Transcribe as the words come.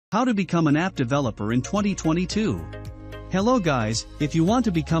How to become an app developer in 2022. Hello guys, if you want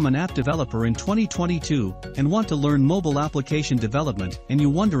to become an app developer in 2022 and want to learn mobile application development and you're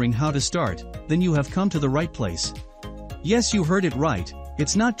wondering how to start, then you have come to the right place. Yes, you heard it right,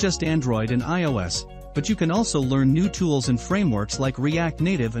 it's not just Android and iOS, but you can also learn new tools and frameworks like React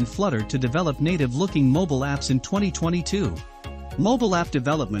Native and Flutter to develop native-looking mobile apps in 2022. Mobile app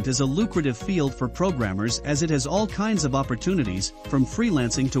development is a lucrative field for programmers as it has all kinds of opportunities, from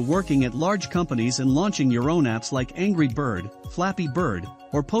freelancing to working at large companies and launching your own apps like Angry Bird, Flappy Bird,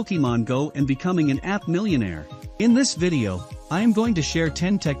 or Pokemon Go and becoming an app millionaire. In this video, I am going to share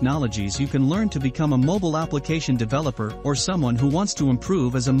 10 technologies you can learn to become a mobile application developer or someone who wants to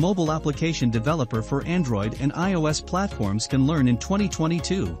improve as a mobile application developer for Android and iOS platforms can learn in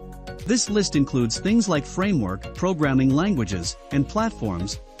 2022. This list includes things like framework, programming languages, and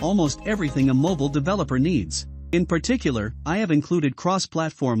platforms, almost everything a mobile developer needs. In particular, I have included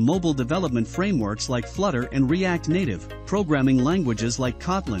cross-platform mobile development frameworks like Flutter and React Native, programming languages like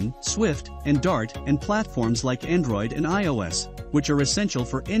Kotlin, Swift, and Dart, and platforms like Android and iOS, which are essential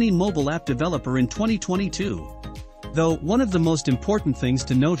for any mobile app developer in 2022. Though, one of the most important things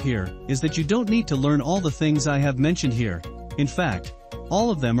to note here is that you don't need to learn all the things I have mentioned here. In fact, all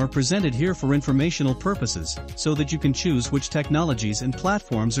of them are presented here for informational purposes, so that you can choose which technologies and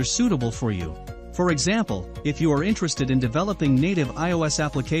platforms are suitable for you. For example, if you are interested in developing native iOS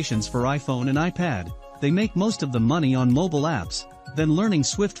applications for iPhone and iPad, they make most of the money on mobile apps, then learning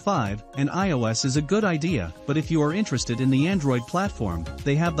Swift 5 and iOS is a good idea, but if you are interested in the Android platform,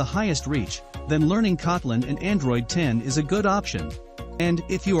 they have the highest reach, then learning Kotlin and Android 10 is a good option. And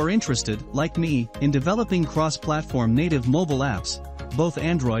if you are interested, like me, in developing cross-platform native mobile apps, both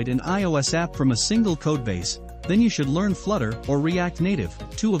Android and iOS app from a single codebase, then you should learn Flutter or React Native,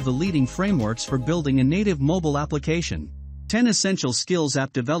 two of the leading frameworks for building a native mobile application. 10 essential skills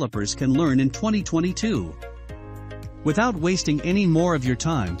app developers can learn in 2022. Without wasting any more of your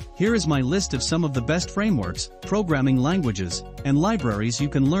time, here is my list of some of the best frameworks, programming languages, and libraries you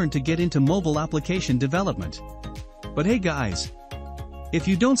can learn to get into mobile application development. But hey guys, if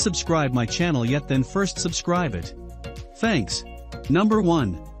you don't subscribe my channel yet, then first subscribe it. Thanks. Number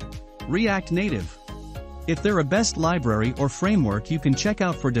 1. React Native. If they're a best library or framework you can check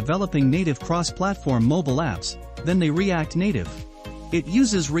out for developing native cross-platform mobile apps, then they React Native. It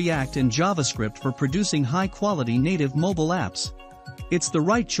uses React and JavaScript for producing high-quality native mobile apps. It's the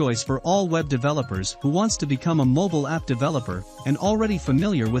right choice for all web developers who wants to become a mobile app developer and already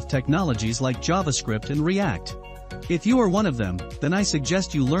familiar with technologies like JavaScript and React. If you are one of them, then I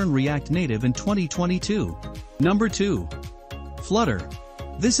suggest you learn React Native in 2022. Number 2. Flutter.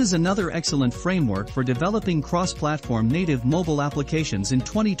 This is another excellent framework for developing cross-platform native mobile applications in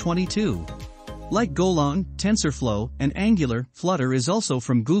 2022. Like Golang, TensorFlow, and Angular, Flutter is also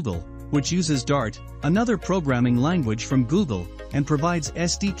from Google, which uses Dart, another programming language from Google, and provides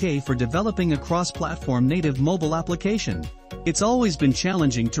SDK for developing a cross-platform native mobile application. It's always been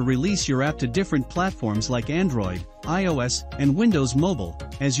challenging to release your app to different platforms like Android, iOS, and Windows Mobile,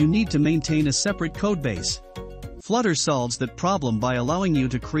 as you need to maintain a separate codebase. Flutter solves that problem by allowing you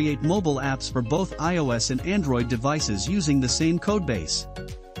to create mobile apps for both iOS and Android devices using the same codebase.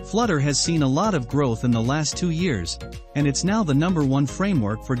 Flutter has seen a lot of growth in the last 2 years, and it's now the #1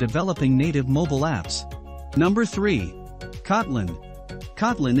 framework for developing native mobile apps. Number 3. Kotlin.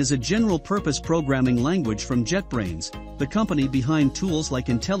 Kotlin is a general-purpose programming language from JetBrains, the company behind tools like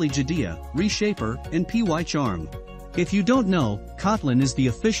IntelliJ IDEA, Reshaper, and PyCharm. If you don't know, Kotlin is the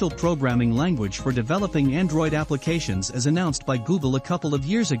official programming language for developing Android applications as announced by Google a couple of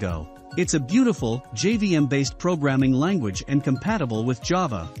years ago. It's a beautiful, JVM-based programming language and compatible with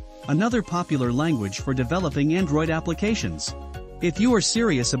Java, another popular language for developing Android applications. If you are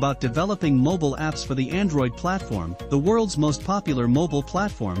serious about developing mobile apps for the Android platform, the world's most popular mobile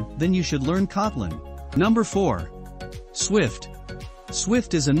platform, then you should learn Kotlin. Number 4. Swift.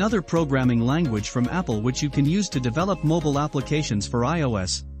 Swift is another programming language from Apple which you can use to develop mobile applications for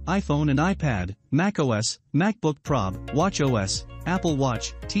iOS, iPhone and iPad, macOS, MacBook Pro, watchOS, Apple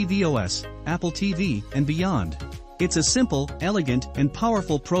Watch, tvOS, Apple TV, and beyond. It's a simple, elegant, and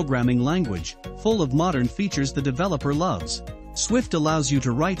powerful programming language, full of modern features the developer loves. Swift allows you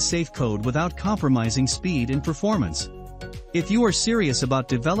to write safe code without compromising speed and performance. If you are serious about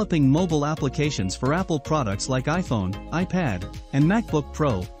developing mobile applications for Apple products like iPhone, iPad, and MacBook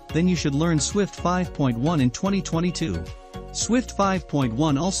Pro, then you should learn Swift 5.1 in 2022. Swift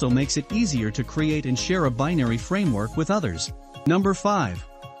 5.1 also makes it easier to create and share a binary framework with others. Number 5.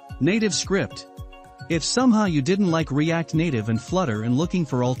 Native Script. If somehow you didn't like React Native and Flutter and looking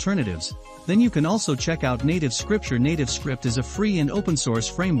for alternatives, then you can also check out NativeScript. NativeScript is a free and open-source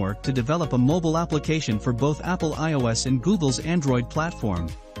framework to develop a mobile application for both Apple iOS and Google's Android platform.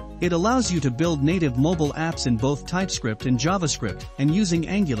 It allows you to build native mobile apps in both TypeScript and JavaScript, and using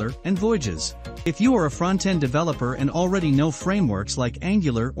Angular and Vue.js. If you are a front-end developer and already know frameworks like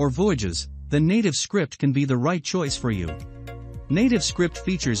Angular or Vue.js, then NativeScript can be the right choice for you. NativeScript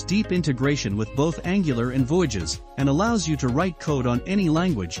features deep integration with both Angular and Vue.js, and allows you to write code on any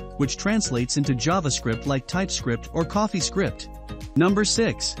language, which translates into JavaScript like TypeScript or CoffeeScript. Number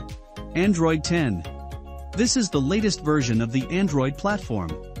 6. Android 10. This is the latest version of the Android platform.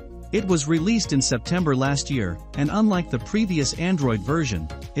 It was released in September last year, and unlike the previous Android version,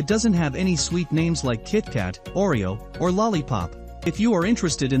 it doesn't have any sweet names like KitKat, Oreo, or Lollipop. If you are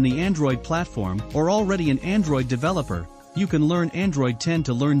interested in the Android platform or already an Android developer, you can learn Android 10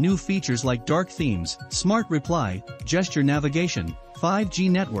 to learn new features like dark themes, smart reply, gesture navigation, 5G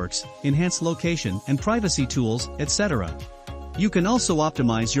networks, enhanced location and privacy tools, etc. You can also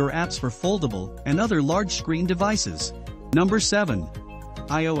optimize your apps for foldable and other large screen devices. Number 7.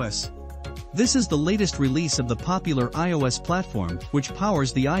 iOS. This is the latest release of the popular iOS platform, which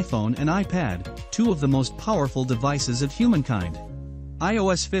powers the iPhone and iPad, two of the most powerful devices of humankind.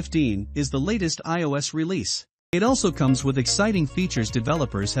 iOS 15 is the latest iOS release. It also comes with exciting features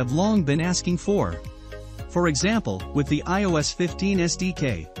developers have long been asking for. For example, with the iOS 15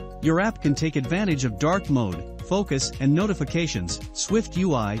 SDK, your app can take advantage of dark mode, focus and notifications, Swift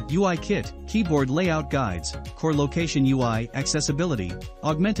UI, UI Kit, keyboard layout guides, core location UI, accessibility,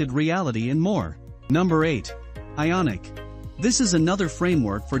 augmented reality and more. Number 8. Ionic. This is another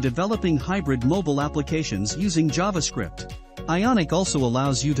framework for developing hybrid mobile applications using JavaScript. Ionic also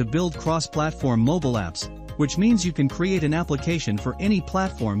allows you to build cross-platform mobile apps, which means you can create an application for any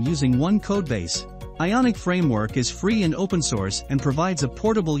platform using one codebase. Ionic Framework is free and open source and provides a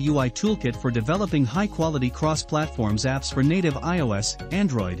portable UI toolkit for developing high-quality cross-platforms apps for native iOS,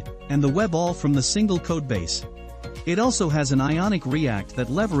 Android, and the web, all from the single codebase. It also has an Ionic React that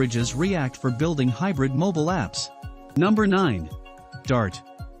leverages React for building hybrid mobile apps. Number 9. Dart.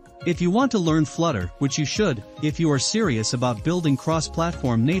 If you want to learn Flutter, which you should, if you are serious about building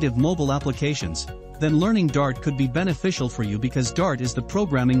cross-platform native mobile applications, then learning Dart could be beneficial for you because Dart is the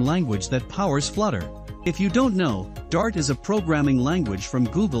programming language that powers Flutter. If you don't know, Dart is a programming language from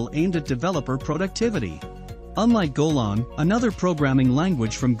Google aimed at developer productivity. Unlike Golang, another programming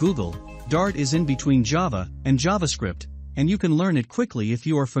language from Google, Dart is in between Java and JavaScript, and you can learn it quickly if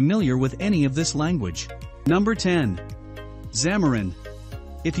you are familiar with any of this language. Number 10. Xamarin.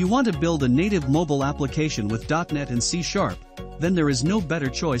 If you want to build a native mobile application with .NET and C#, then there is no better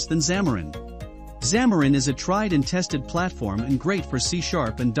choice than Xamarin. Xamarin is a tried and tested platform and great for C#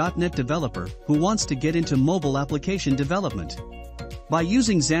 and .NET developer who wants to get into mobile application development. By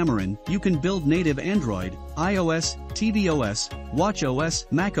using Xamarin, you can build native Android, iOS, tvOS,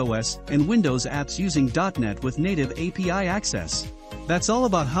 watchOS, macOS, and Windows apps using .NET with native API access. That's all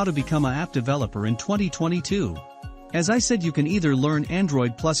about how to become an app developer in 2022. As I said, you can either learn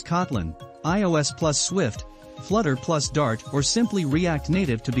Android plus Kotlin, iOS plus Swift, Flutter plus Dart, or simply React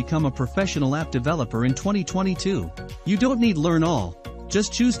Native to become a professional app developer in 2022. You don't need to learn all.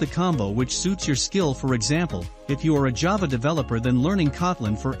 Just choose the combo which suits your skill. For example, if you are a Java developer, then learning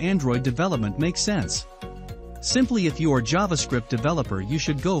Kotlin for Android development makes sense. Simply, if you are a JavaScript developer, you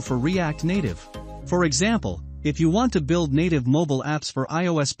should go for React Native. For example, if you want to build native mobile apps for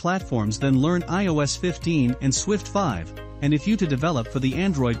iOS platforms, then learn iOS 15 and Swift 5. And if you to develop for the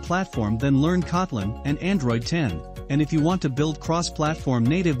Android platform, then learn Kotlin and Android 10. And if you want to build cross-platform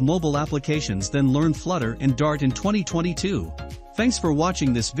native mobile applications, then learn Flutter and Dart in 2022. Thanks for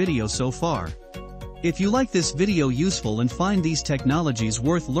watching this video so far. If you like this video useful and find these technologies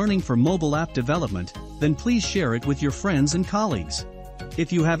worth learning for mobile app development, then please share it with your friends and colleagues.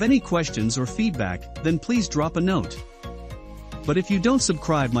 If you have any questions or feedback, then please drop a note. But if you don't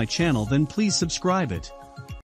subscribe my channel, then please subscribe it.